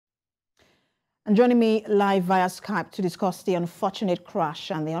And joining me live via Skype to discuss the unfortunate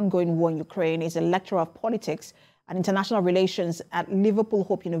crash and the ongoing war in Ukraine is a lecturer of politics and international relations at Liverpool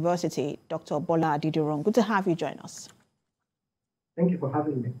Hope University, Dr. Bola Adidiran. Good to have you join us. Thank you for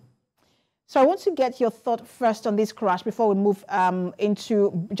having me. So I want to get your thought first on this crash before we move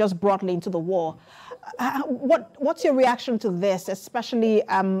into just broadly into the war. What's your reaction to this, especially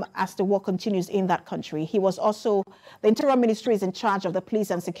as the war continues in that country? He was also, the Interior Ministry is in charge of the police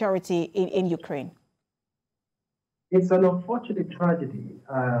and security in Ukraine. It's an unfortunate tragedy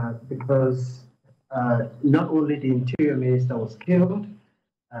because not only the Interior Minister was killed,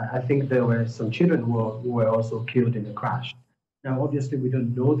 I think there were some children who were also killed in the crash. Now, obviously, we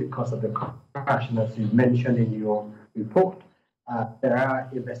don't know the cause of the crash, and as you mentioned in your report, there are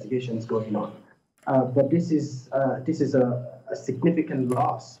investigations going on. But this is a significant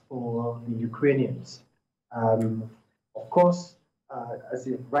loss for the Ukrainians. Of course, as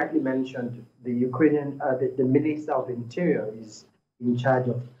you rightly mentioned, the Minister of Interior is in charge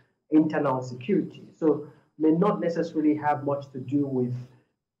of internal security, so may not necessarily have much to do with.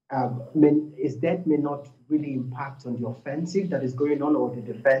 His death may not really impact on the offensive that is going on or the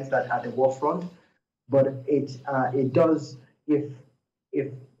defense that at the war front, but it does if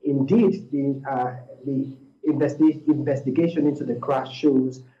indeed the investigation into the crash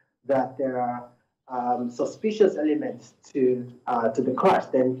shows that there are suspicious elements to the crash,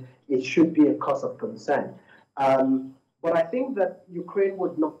 then it should be a cause of concern. But I think that Ukraine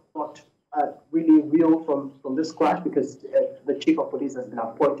would not really reel from this crash because the chief of police has been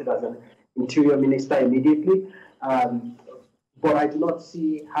appointed as an interior minister immediately. But I do not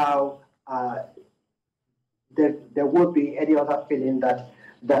see how there would be any other feeling that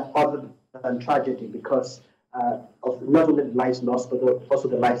other than tragedy because of not only the lives lost, but also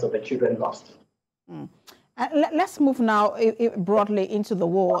the lives of the children lost. Let's move now broadly into the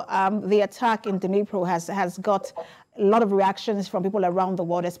war. The attack in Dnipro has got a lot of reactions from people around the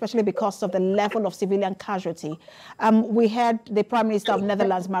world, especially because of the level of civilian casualty. We heard the Prime Minister of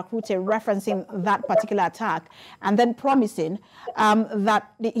Netherlands, Mark Rutte, referencing that particular attack and then promising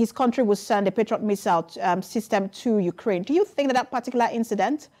that his country will send a Patriot missile system to Ukraine. Do you think that particular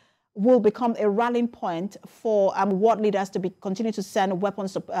incident will become a rallying point for world leaders to continue to send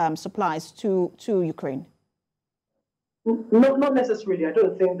weapons supplies to Ukraine? No, not necessarily. I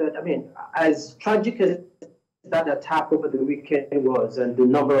don't think that, as tragic as that attack over the weekend was and the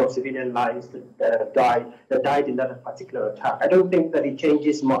number of civilian lives that died in that particular attack, I don't think that it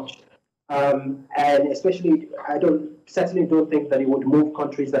changes much. And especially, certainly don't think that it would move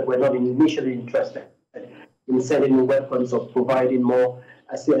countries that were not initially interested in sending weapons or providing more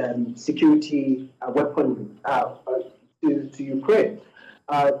security weaponry to Ukraine.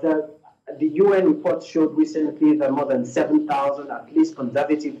 The UN report showed recently that more than 7,000, at least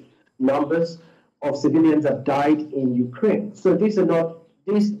conservative numbers, of civilians have died in Ukraine. So these are not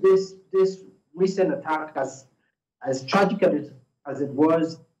this recent attack, as tragic as it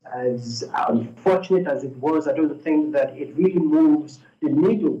was, as unfortunate as it was. I don't think that it really moves the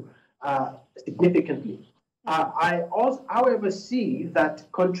needle significantly. I also, however, see that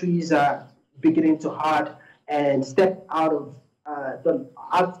countries are beginning to hard and step out of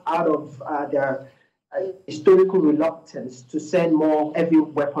their historical reluctance to send more heavy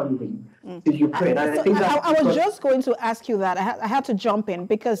weaponry to Ukraine. And I think that I was just going to ask you that. I had to jump in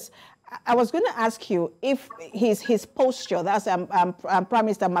because I was going to ask you if his posture, that's Prime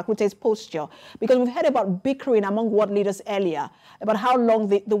Minister Mark Rutte's posture, because we've heard about bickering among world leaders earlier about how long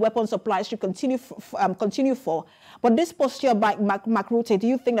the weapon supply should continue for. But this posture by Mark Rutte, do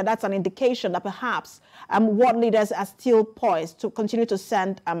you think that that's an indication that perhaps world leaders are still poised to continue to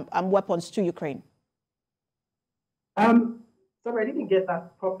send weapons to Ukraine? Sorry, I didn't get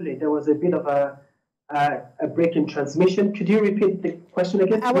that properly. There was a bit of a break in transmission. Could you repeat the question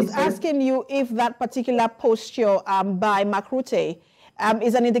again? I was asking you if that particular posture by Mark Rutte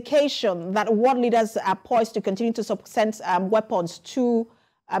is an indication that world leaders are poised to continue to send weapons to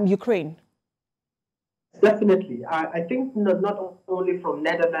Ukraine. Definitely. I think not only from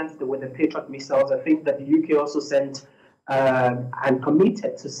Netherlands with the Patriot missiles, I think that the UK also sent and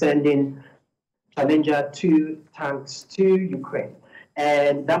committed to sending Challenger 2 tanks to Ukraine.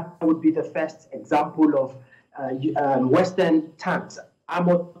 And that would be the first example of Western tanks,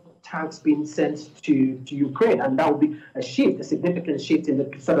 armored tanks being sent to Ukraine. And that would be a significant shift in the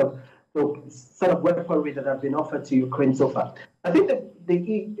sort of weaponry that have been offered to Ukraine so far. I think that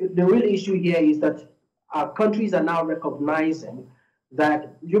the real issue here is that our countries are now recognizing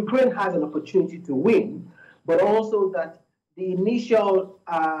that Ukraine has an opportunity to win, but also that the initial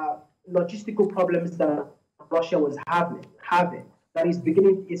logistical problems that Russia was having that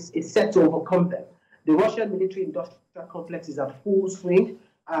is set to overcome them. The Russian military-industrial complex is at full swing.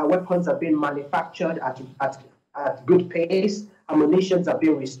 Weapons are being manufactured at good pace. Ammunitions are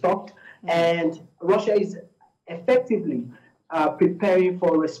being restocked. And Russia is effectively preparing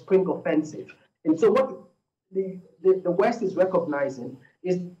for a spring offensive. And so what the West is recognizing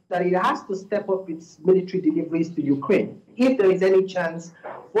is that it has to step up its military deliveries to Ukraine if there is any chance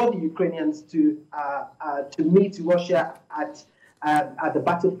for the Ukrainians to meet Russia at the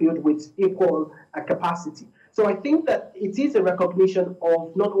battlefield with equal capacity. So I think that it is a recognition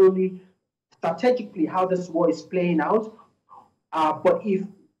of not only strategically how this war is playing out, but if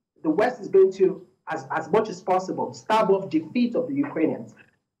the West is going to, as much as possible, stave off defeat of the Ukrainians,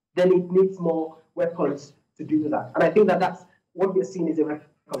 then it needs more weapons to do that. And I think that that's what we're seeing is a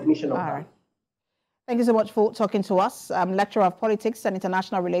recognition of that. Right. Thank you so much for talking to us. Lecturer of Politics and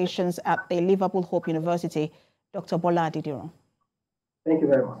International Relations at the Liverpool Hope University, Dr. Bola Adediran. Thank you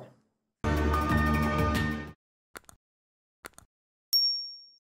very much.